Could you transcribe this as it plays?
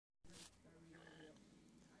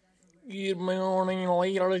Good morning,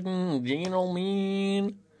 ladies and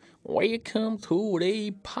gentlemen. Welcome to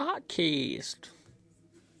the podcast.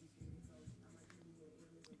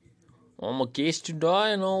 I'm a guest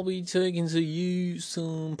today and I'll be taking to you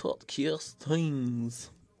some podcast things.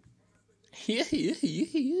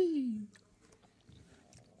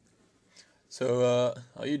 So,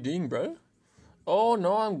 how you doing, bro? Oh,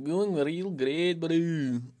 no, I'm doing real great,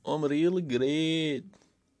 bro. I'm really great.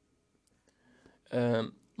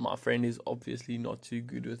 My friend is obviously not too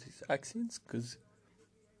good with his accents because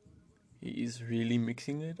he is really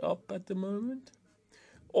mixing it up at the moment.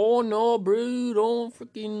 Oh no, bro, don't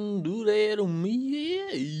freaking do that on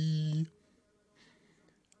me.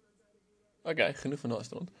 Okay, genoeg van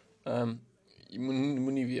afstand. Je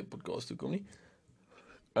moet nie weer podcast toe kom nie.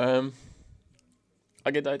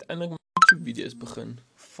 Ek het uiteindelik my YouTube video's begin.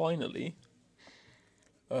 Finally.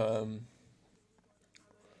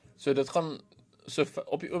 So dit gaan so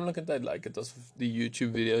op die oomblik in tyd lyk dit asof die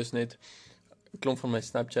YouTube video's net 'n klomp van my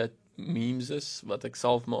Snapchat memes is wat ek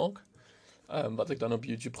self maak. Wat ek dan op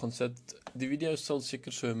YouTube gaan sit. Die video's sal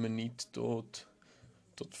seker so 'n minuut tot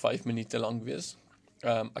 5 minute lank wees.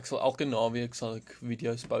 Ek sal elke naweek sal ek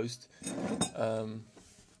video's post. En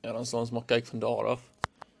dan sal ons maar kyk van daar af.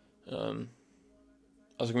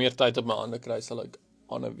 As ek meer tyd op my hande kry, sal ek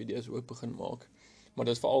ander video's ook begin maak. Maar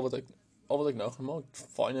dis vir al wat ek nou gaan maak.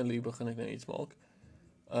 Finally begin ek nou iets maak.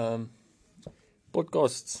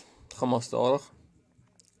 Podcasts gaan maar stadig.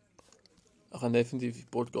 Ek gaan definitief die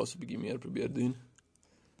podcast 'n bietjie meer probeer doen.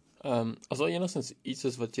 As daar enigstens iets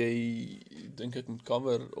is wat jy dink ek moet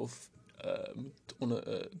cover of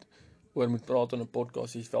oor moet praat in 'n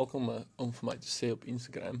podcast, is welkom om vir my te sê op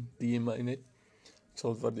Instagram, DM my net. Ek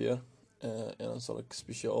sal dit waardeer. En dan sal ek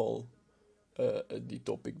spesiaal die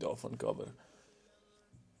topic daarvan cover.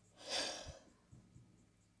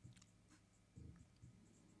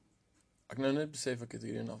 Ek nou net besef ek het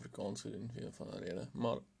hier in Afrikaans gedoen vir een van die rede,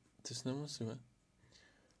 maar het is nou maar so.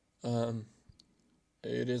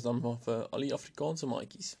 Hier is dan maar vir al die Afrikaanse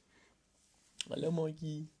maatjies. Hallo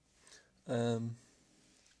maatjie.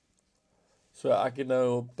 So ek het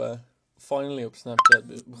nou finally op Snapchat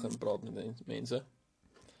begin praat met mense.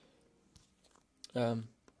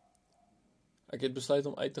 Ek het besluit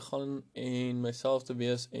om uit te gaan en myself te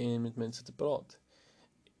wees en met mense te praat.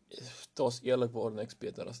 Daar's eerlikwaar niks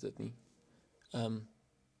beter as dit nie.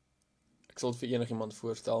 Ek sal dit vir enigiemand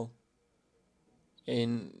voorstel.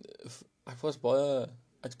 En ek's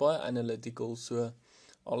baie analytical, so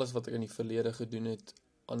alles wat ek in die verlede gedoen het,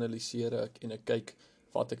 analiseer ek en ek kyk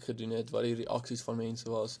wat ek gedoen het, wat die reaksies van mense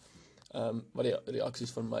was, wat die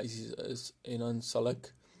reaksies van meisies is, en dan sal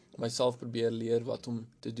ek myself probeer leer wat om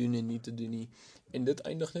te doen en nie te doen nie. En dit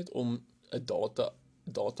eindig net om 'n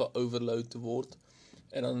data overload te word.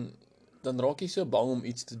 En dan raak jy so bang om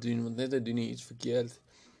iets te doen, want net doen jy iets verkeerd.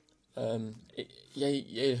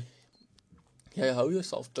 Jy hou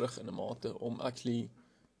jouself terug in 'n mate om actually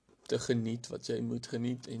te geniet wat jy moet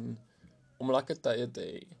geniet en om lekker tye te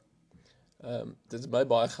hê. Dit het my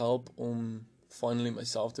baie gehelp om finally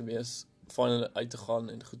myself te wees, finally uit te gaan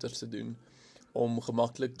en goeders te doen, om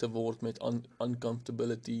gemaklik te word met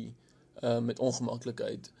uncomfortability, met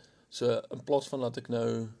ongemaklikheid. So in plaas van dat ek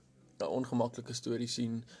nou 'n ongemaklike storie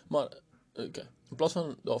sien, maar okay, in plaas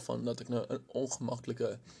van daarvan dat ek nou 'n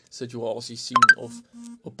ongemaklike situasie sien of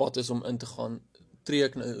op pad is om in te gaan, tree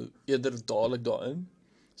ek nou eerder dadelik daarin,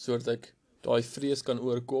 sodat ek daai vrees kan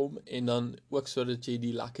oorkom en dan ook sodat jy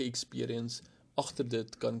die lekker experience agter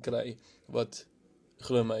dit kan kry, wat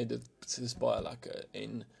glo my, dit is baie lekker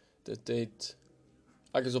en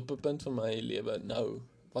ek is op 'n punt van my lewe nou,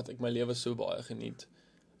 wat ek my lewe so baie geniet,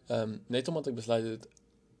 net omdat ek besluit het,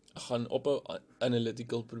 ek gaan ophou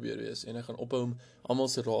analytical probeer wees, en ek gaan ophou om almal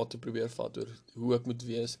se raad te probeer vat oor hoe ek moet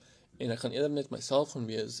wees, en ek gaan eerder net myself gaan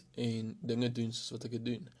wees, en dinge doen soos wat ek het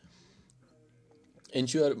doen. En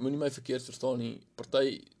sure, moenie my verkeerd verstaan nie,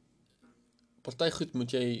 party goed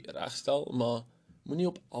moet jy regstel, maar moenie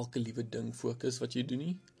op elke liewe ding fokus wat jy doen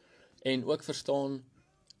nie, en ook verstaan,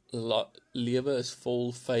 lewe is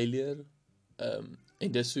vol failure,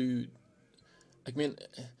 en dis hoe, ek meen,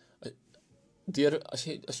 as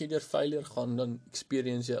jy deur failure gaan, dan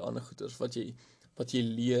experience jy ander goeders, wat jy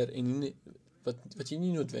leer, en wat jy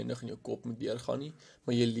nie noodwendig in jou kop moet deurgaan nie,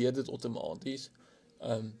 maar jy leer dit outomaties,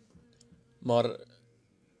 maar,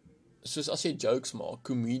 soos as jy jokes maak,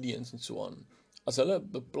 comedians en so aan, as hulle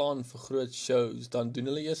beplan vir groot shows, dan doen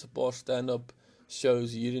hulle eers 'n paar stand-up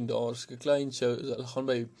shows hier en daar, so 'n klein shows, hulle gaan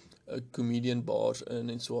by comedian bars in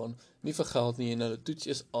en so aan, nie vir geld nie, en hulle toets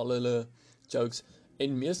eers al hulle jokes,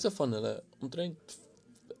 en meeste van hulle, omtrent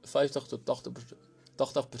 50 tot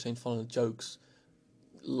 80% van hulle jokes,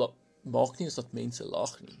 maak nie is dat mense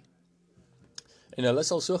lag nie. En hulle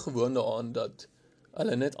is al so gewoond daaraan dat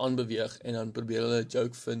hulle net aanbeweeg en dan probeer hulle 'n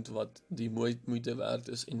joke vind wat die moeite werd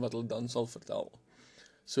is en wat hulle dan sal vertel.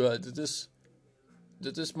 So dit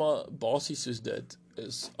is maar basies soos dit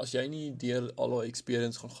is, as jy nie deur al daai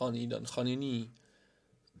experience gaan nie, dan gaan jy nie,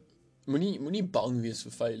 moenie bang wees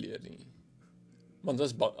vir failure nie. Want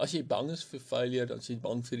as jy bang is vir failure, dan is jy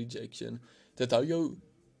bang vir rejection. Dit hou jou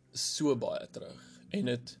so baie terug. En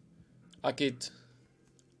ek het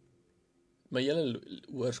my hele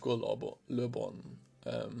hoërskoolloopbaan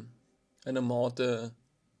in 'n mate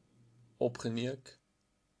opgeneek.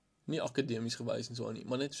 Nie akademies gewys en so nie,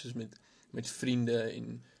 maar net soos met vriende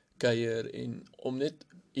en kuier en om net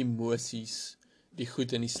emosies, die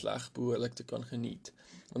goed en die sleg behoorlik te kan geniet.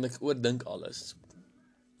 Want ek oordink alles.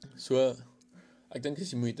 So, ek dink is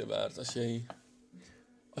die moeite werd as jy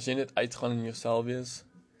net uitgaan in jouself wees.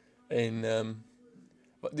 En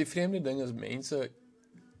die vreemde ding is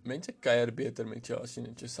mense kuier beter met jou as jy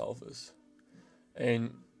net jouself is.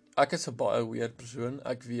 En ek is 'n baie weird persoon,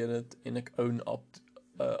 ek weet dit en ek own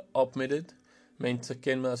up met dit. Mense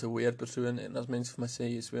ken my as 'n weird persoon en as mense vir my sê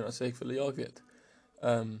jy is weird, dan sê ek vir hulle ja, ek weet.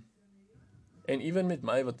 En even met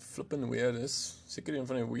my wat flippin weird is, seker een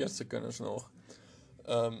van die weirdste kinders nog.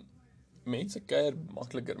 Mense kuier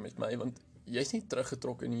makliker met my want jy's nie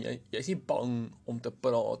teruggetrokke nie, jy's nie bang om te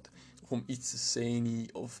praat of om iets te sê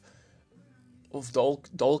nie of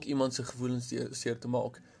dalk iemand se gevoelens seer te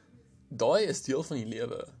maak. Daai is deel van die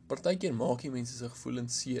lewe. Partykeer maak jy mense se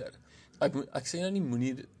gevoelens seer. Ek sê nou nie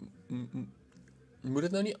moet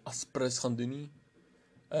dit nou nie aspres gaan doen nie.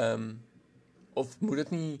 Of moet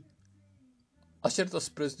dit nie, as jy dit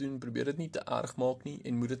aspres doen, probeer dit nie te erg maak nie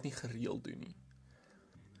en moet dit nie gereeld doen nie.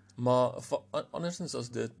 Maar andersins as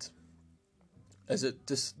dit is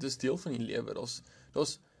dis deel van die lewe.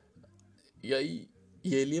 Jy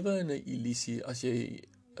lewe in 'n illusie as jy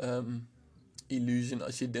illusion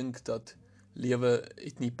as jy dink dat lewe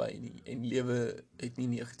het nie pyn nie en lewe het nie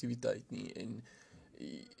negativiteit nie en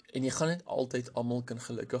jy gaan net altyd almal kan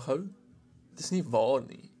gelukkig hou. Dis nie waar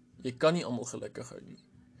nie. Jy kan nie almal gelukkig hou nie.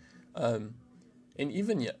 En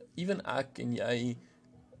even ek en jy,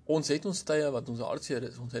 ons het ons tye wat ons hartseer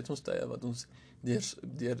is, ons het ons tye wat ons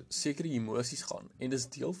deur sekere emosies gaan en dis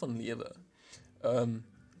deel van lewe.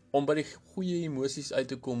 Om by die goeie emosies uit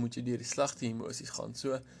te kom, moet jy deur die slegte emosies gaan.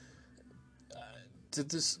 So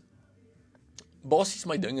dit is basies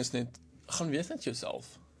my ding is net, gaan wees net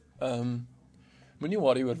jouself. Moenie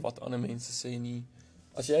worry oor wat ander mense sê nie.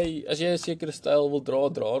 As jy 'n sekere styl wil dra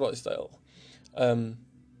daai styl.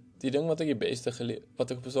 Die ding wat ek die beste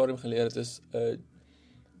wat ek op 'n stadium geleer het is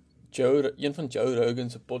een van Joe Rogan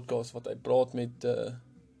se podcast wat hy praat met ek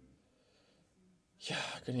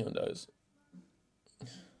kan nie onthou is.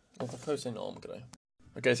 Wat ek gou sy naam kry.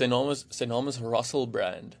 Okay, sy naam is Russell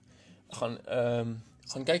Brand. Gaan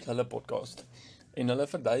kyk hulle podcast en hulle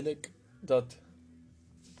verduidelik dat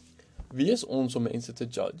wie is ons om mense te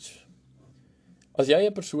judge? As jy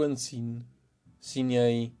 'n persoon sien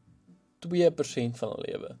jy 2% van hulle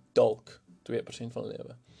lewe, dalk 2% van hulle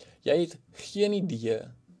lewe. Jy het geen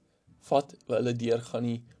idee wat hulle deurgaan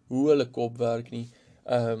nie, hoe hulle kop werk nie,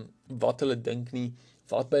 wat hulle dink nie,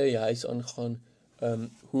 wat by die huis aangaan,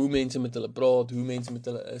 hoe mense met hulle praat, hoe mense met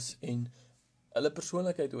hulle is en hulle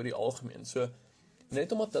persoonlikheid oor die algemeen. So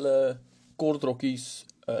net omdat hulle kort rokkies,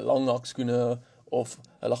 lang hakskoene of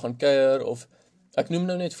hulle gaan kuier of ek noem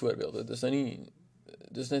nou net voorbeelde.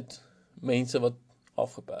 Dis net mense wat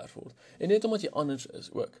afgepers word. En net omdat jy anders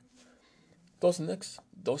is ook. Daar's niks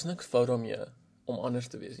fout daarmee om anders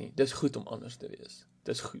te wees nie. Dis goed om anders te wees.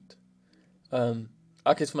 Dis goed.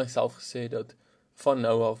 Ek het vir myself gesê dat van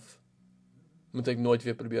nou af moet ek nooit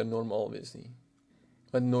weer probeer normaal wees nie.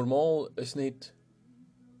 Want normaal is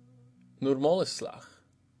sleg.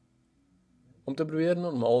 Om te probeer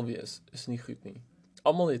normaal wees is nie goed nie.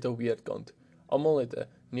 Almal het 'n weird kant. Almal het 'n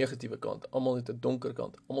negatiewe kant. Almal het 'n donker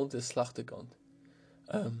kant. Almal het 'n slegte kant.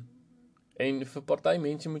 En vir party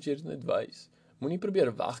mense moet jy dit net wys. Moenie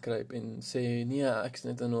probeer wegkruip en sê nee, ek is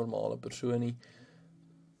net 'n normale persoon nie.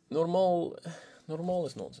 Normaal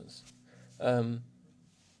is nonsens.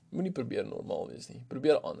 Moenie probeer normaal wees nie.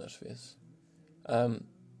 Probeer anders wees.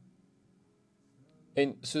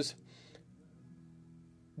 En soos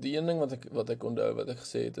die een ding wat ek onthou wat ek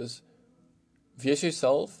gesê het is wees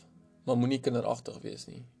jouself, maar moenie kinderagtig wees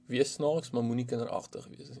nie. Wees snaaks, maar moenie kinderagtig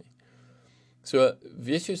wees nie. So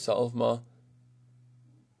wees jouself, maar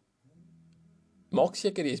maak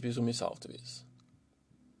seker jy is besig om jouself te wees.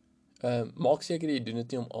 Maak seker jy doen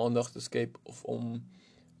dit nie om aandag te skep of om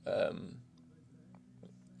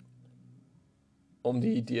om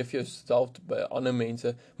die idee vir jouself by ander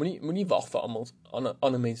mense, moenie wag vir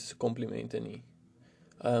ander mense se komplimente nie.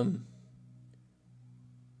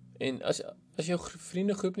 En as jou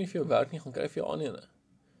vriendegroep nie vir jou werk nie, gaan kry vir jou ander ene.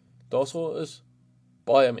 Daarso is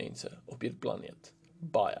baie mense op hierdie planeet.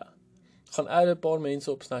 Baie. Gaan add 'n paar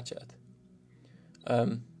mense op Snapchat.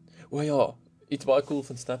 Ja, iets baie cool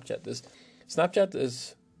van Snapchat is, Snapchat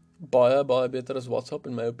is baie beter as WhatsApp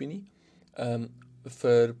in my opinie.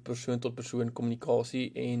 Vir persoon tot persoon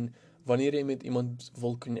kommunikasie en wanneer jy met iemand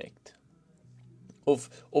wil connect. Of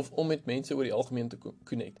om met mense oor die algemeen te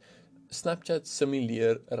connect. Snapchat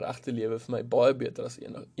simuleer 'n regte lewe vir my baie beter as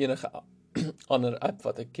enige ander app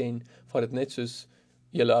wat ek ken, vir dit net soos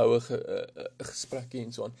julle houe gesprekke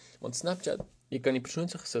en so aan. Want Snapchat, jy kan die persoon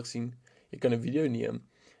se gesig sien, jy kan 'n video neem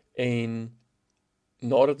en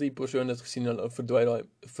nadat die persoon dit gesien het,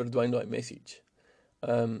 verdwyn daai message.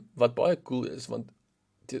 Wat baie cool is, want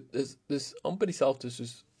dis amper dieselfde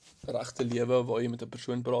soos regte lewe waar jy met 'n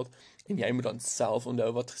persoon praat en jy moet dan self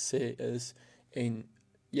onthou wat gesê is en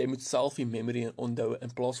jy moet self die memory onthou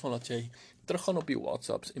in plaas van dat jy teruggaan op die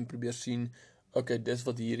WhatsApps en probeer sien, okay, dis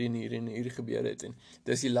wat hier en hier en hier gebeur het en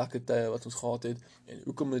dis die lekker tye wat ons gehad het en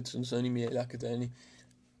hoekom het ons nou nie meer lekker tye nie.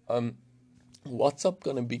 WhatsApp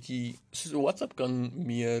kan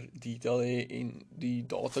meer detail hê en die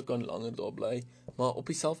data kan langer daar bly, maar op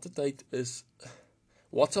dieselfde tyd is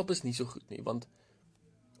WhatsApp is nie so goed nie, want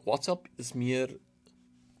WhatsApp is meer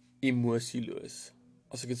emosieloos,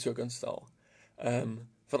 as ek dit so kan stel.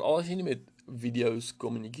 Veral as jy nie met video's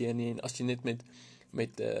kommunikeer nie, en as jy net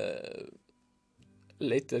met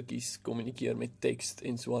lettertjies kommunikeer, met tekst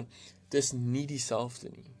en so aan, dis nie dieselfde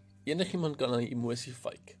nie. Enigiemand kan 'n emosie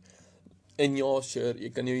fake. En ja, sure, jy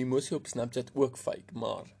kan jou emosie op Snapchat ook fake,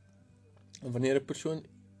 maar wanneer 'n persoon,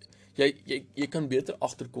 jy kan beter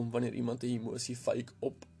agterkom wanneer iemand 'n emosie fake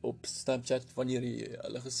op Snapchat, wanneer jy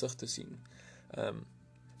hulle gesigte sien.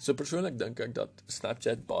 So persoonlik dink ek dat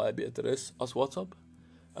Snapchat baie beter is as WhatsApp.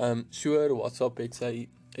 Sure, WhatsApp het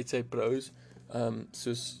sy pros,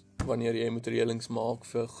 soos wanneer jy moet reëlings maak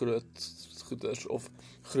vir groot goeders of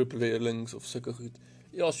groepreëlings of sulke goed.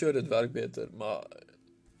 Ja, sure, dit werk beter, maar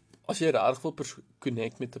as jy regtig wil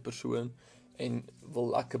connect met 'n persoon en wil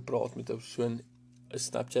lekker praat met 'n persoon, is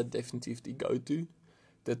Snapchat definitief die go-to.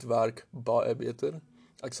 Dit werk baie beter.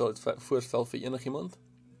 Ek sal dit voorstel vir enigiemand.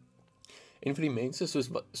 En vir die mense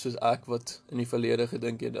soos ek wat in die verlede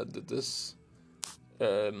gedink het dat dit is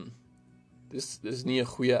dis nie 'n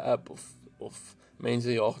goeie app of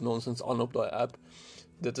mense jaag nonsens aan op daai app.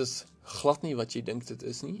 Dit is glad nie wat jy dink dit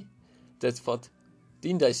is nie. Dit vat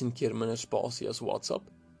 10,000 keer minder spasie as WhatsApp.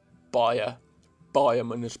 Baie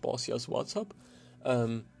minder spasie as WhatsApp.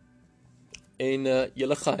 En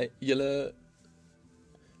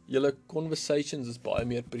julle conversations is baie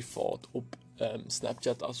meer privaat op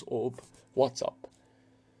Snapchat as op WhatsApp.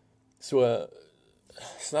 So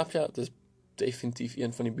Snapchat is definitief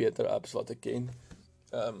een van die beter apps wat ek ken.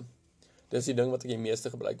 Dis die ding wat ek die meeste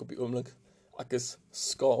gebruik op die oomblik. Ek is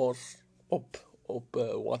skaars op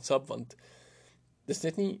WhatsApp, want dis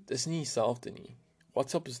nie dieselfde nie.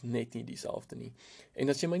 WhatsApp is net nie dieselfde nie. En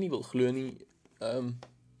as jy my nie wil glo nie,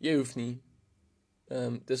 jy hoef nie.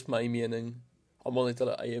 Dis my mening. Almal het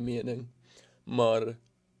hulle eie mening. Maar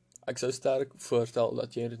ek sou sterk voorstel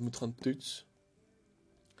dat jy dit moet gaan toets.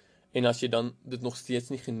 En as jy dan dit nog steeds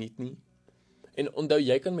nie geniet nie. En onthou,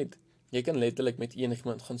 jy kan letterlik met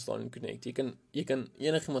enigiemand gaan staan en connect. Jy kan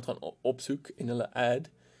enigiemand gaan opsoek en hulle add,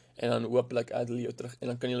 en dan hopelik add hulle jou terug, en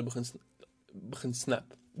dan kan julle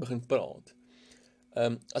begin praat.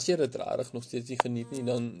 As jy dit regtig nog steeds nie geniet nie,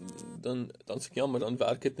 dan is ek jammer, dan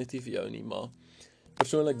werk dit net nie vir jou nie, maar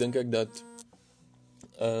persoonlik dink ek dat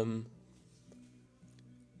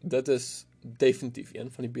dit is definitief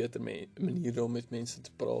een van die beter maniere om met mense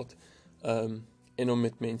te praat, en om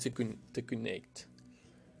met mense te connect.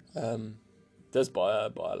 Dis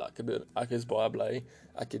baie lekkerder. Ek is baie bly.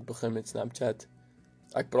 Ek het begin met Snapchat.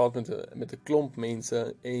 Ek praat met 'n klomp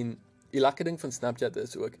mense, en die lekker ding van Snapchat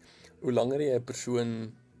is ook, hoe langer jy 'n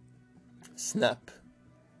persoon snap,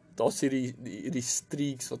 daar's hierdie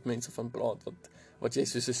streaks wat mense van praat, wat jy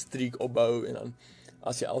soos 'n streak opbou, en dan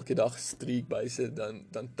as jy elke dag streak bysit,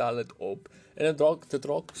 dan tel dit op, en dit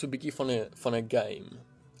raak so 'n bietjie van 'n game.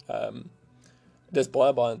 Dis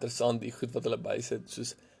baie interessant, die goed wat hulle bysit,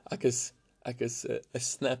 soos ek is 'n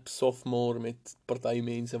snap sophomore met party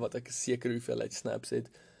mense wat ek 'n sekere hoeveelheid snaps het,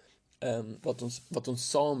 wat ons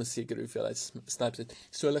saam 'n sekere hoeveelheid snaps het.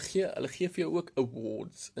 So hulle gee vir jou ook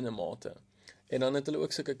awards in 'n mate. En dan het hulle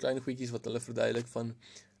ook sulke klein goedjies wat hulle verduidelik van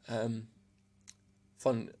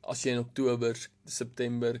as jy in Oktober,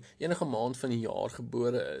 September, enige maand van die jaar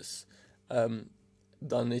gebore is,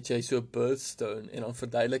 dan het jy so 'n birthstone en dan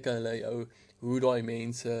verduidelik hulle jou hoe daai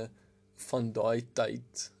mense van daai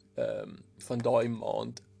tyd, van daai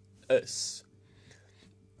maand is.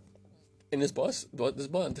 En dis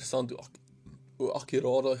baie interessant hoe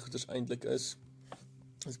akkuraat daai goeders eintlik is.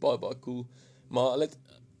 Dis baie cool. Maar hulle het,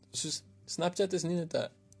 soos Snapchat is nie net 'n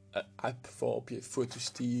app waarop jy foto's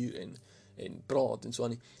stuur en praat en so aan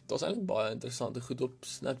nie. Daar's eintlik baie interessante goed op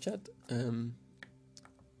Snapchat.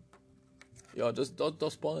 Ja,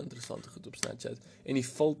 daar's baie interessante goed op Snapchat. En die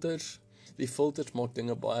filters maak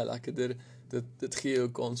dinge baie lekkerder. Dit gee jou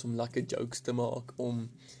 'n kans om lekker jokes te maak, om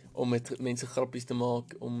met mense grappies te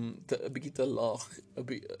maak, om 'n bietjie te lag.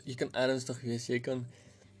 Jy kan ernstig wees, jy kan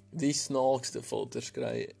die snaakste filters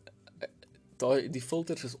kry. Die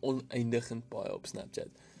filters is oneindigend baie op Snapchat.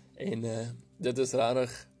 En dit is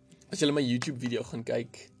regtig, as jy my YouTube video gaan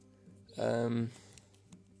kyk,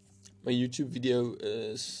 my YouTube video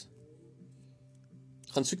is,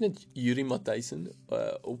 gaan soek net Yuri Matthijssen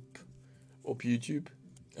op YouTube.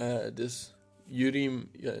 Dis Yuri,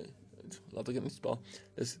 laat ek dit net spel.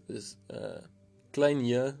 Dis klein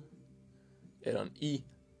J en dan I,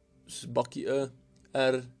 soos bakkie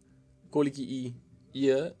R, kolletjie I,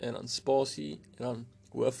 E en dan spasie en dan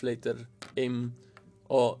hoofletter M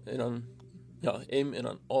A en dan M en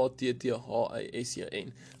dan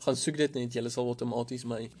ATTHISEN. Gaan soek dit net, julle sal outomaties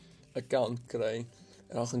my account kry.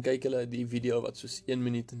 En dan gaan kyk julle die video wat soos 1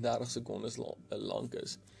 minuut en 30 sekondes lank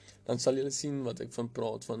is. Dan sal julle sien wat ek van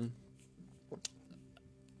praat, van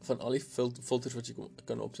al die filters wat jy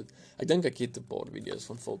kan opsit. Ek dink ek het 'n paar video's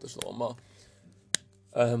van filters daar, maar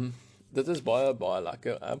dit is baie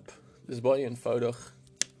lekker app. Dit is baie eenvoudig.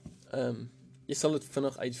 Jy sal dit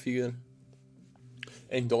vinnig uitfigure.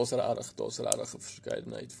 En daar's regtig 'n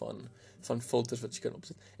verskeidenheid van filters wat jy kan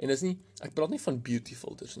opsit. En dis nie, ek praat nie van beauty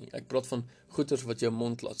filters nie. Ek praat van goeters wat jou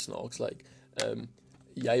mond laat snaaks lyk.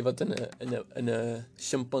 Jy wat in 'n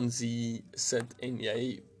chimpansee sit en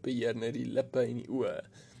jy beheer net die lippe en die oë.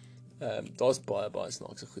 Daar's baie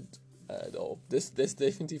snaakse goed daarop. Dis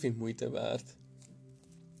definitief die moeite werd.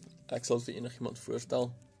 Ek sal vir enigiemand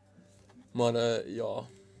voorstel. Maar ja.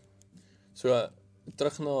 So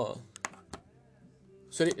terug na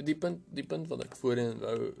die punt wat ek voorheen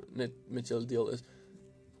wou net met julle deel is,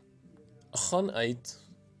 gaan uit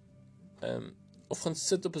of gaan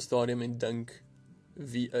sit op 'n stadium en dink,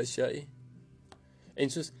 wie is jy? En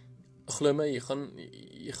soos, glo my, jy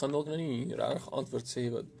gaan dalk nou nie regtig antwoord sê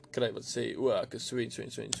wat sê, ek is so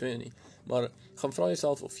nie. Maar gaan vra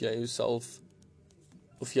jouself of jy jouself,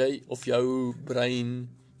 of jou brein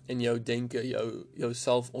en jou denke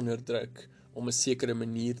jouself onderdruk om 'n sekere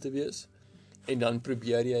manier te wees. En dan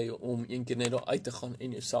probeer jy om een keer net daar uit te gaan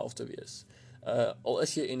en jouself te wees. Al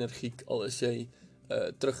is jy energiek, al is jy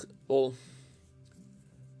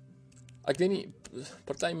ek weet nie,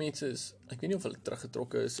 party mense is, ek weet nie of hulle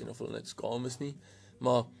teruggetrokke is en of hulle net skaam is nie,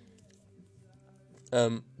 maar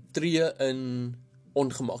tree in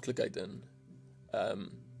ongemaklikheid in.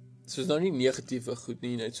 Soos nou nie negatiewe goed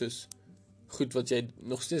nie, net soos goed wat jy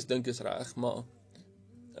nog steeds dink is reg, maar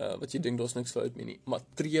wat jy dink daar's niks fout mee nie, maar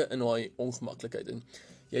tree in daai ongemaklikheid in.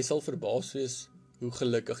 Jy sal verbaas wees hoe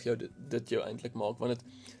gelukkig dit jou eintlik maak, want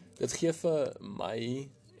dit gee vir my,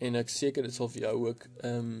 en ek seker dit sal vir jou ook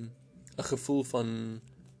 'n gevoel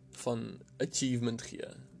van achievement gee.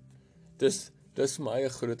 Dis vir my 'n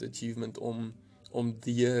groot achievement om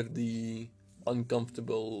deur die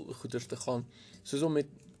uncomfortable goeders te gaan. Soos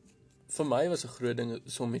vir my was 'n groot ding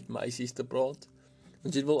om met meisies te praat.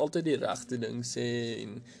 Want jy wil altyd die regte ding sê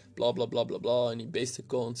en bla bla bla bla bla en die beste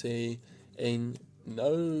kans sê, en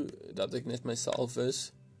nou dat ek net myself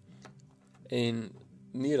is en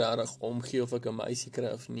nie regtig omgee of ek 'n meisie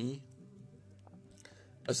kry of nie,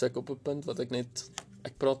 is ek op 'n punt wat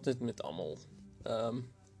ek praat net met almal.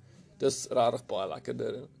 Dis regtig baie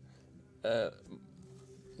lekkerder.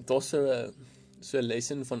 Daar's so 'n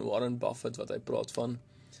lesson van Warren Buffett wat hy praat van,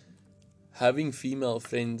 having female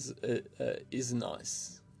friends is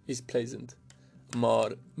nice, is pleasant,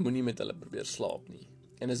 maar moenie met hulle probeer slaap nie.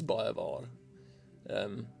 En is baie waar.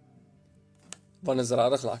 Want is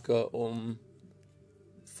regtig lekker om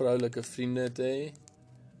vroulike vriende te hê,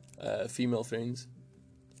 female friends.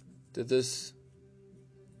 Dis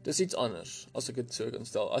iets anders, as ek dit so kan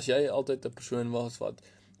stel. As jy altyd 'n persoon was wat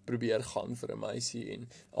probeer gaan vir 'n meisie en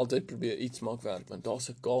altyd probeer iets maak werk, want daar's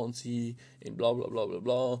 'n kansie en bla bla bla bla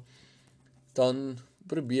bla, dan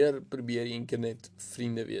probeer een keer net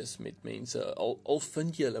vriende wees met mense. Al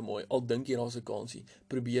vind jy hulle mooi, al dink jy daar's 'n kansie,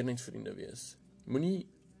 probeer net vriende wees. Moenie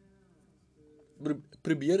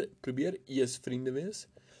probeer eers vriende wees.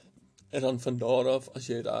 En dan van daar af, as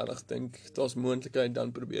jy regtig dink daar's moontlikheid,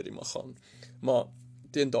 dan probeer jy maar gaan. Maar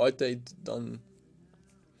teen daai tyd dan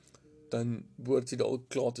behoort jy dalk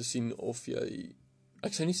klaar te sien of jy,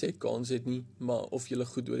 ek sou nie sê kans het nie, maar of jy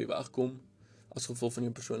goed oor die weg kom, as gevolg van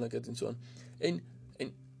jou persoonlikheid en so aan. En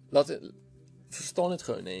verstaan het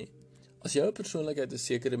gou, nee, as jou persoonlikheid 'n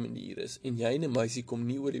sekere manier is, en jy en 'n meisie kom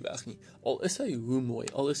nie oor die weg nie, al is sy hoe mooi,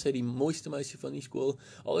 al is sy die mooiste meisie van die skool,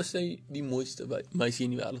 al is sy die mooiste meisie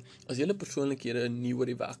in die wêreld, as julle persoonlikhede nie oor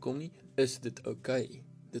die weg kom nie, is dit okay.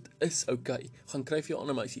 Dit is okay. Gaan kry vir jou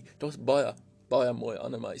ander meisie. Daar's baie mooi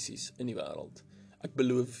ander meisies in die wêreld. Ek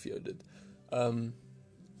beloof vir jou dit.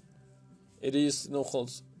 Dit is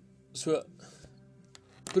nogals so,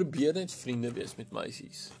 probeer net vriende wees met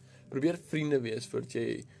meisies. Probeer vriende wees voordat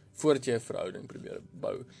jy 'n verhouding probeer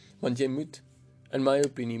bou. Want jy moet, in my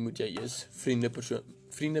opinie, moet jy eers vriende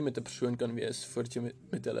met 'n persoon kan wees voordat jy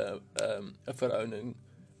met hulle 'n verhouding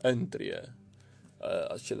intree.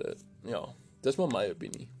 As jy, ja, dis maar my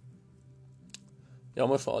opinie.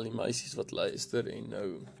 Jammer vir al die meisies wat luister en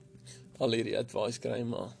nou al hierdie advice kry,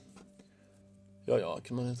 maar ja, ek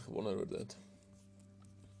het maar net gewonder oor dit.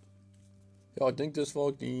 Ja, ek dink dis waar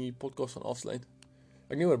ek die podcast van afsluit.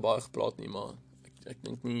 Ek nie oor baie gepraat nie, maar ek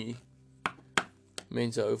dink nie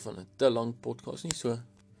mense hou van 'n te lang podcast nie, so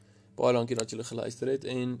baie dankie dat julle geluister het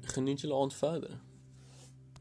en geniet julle aand verder.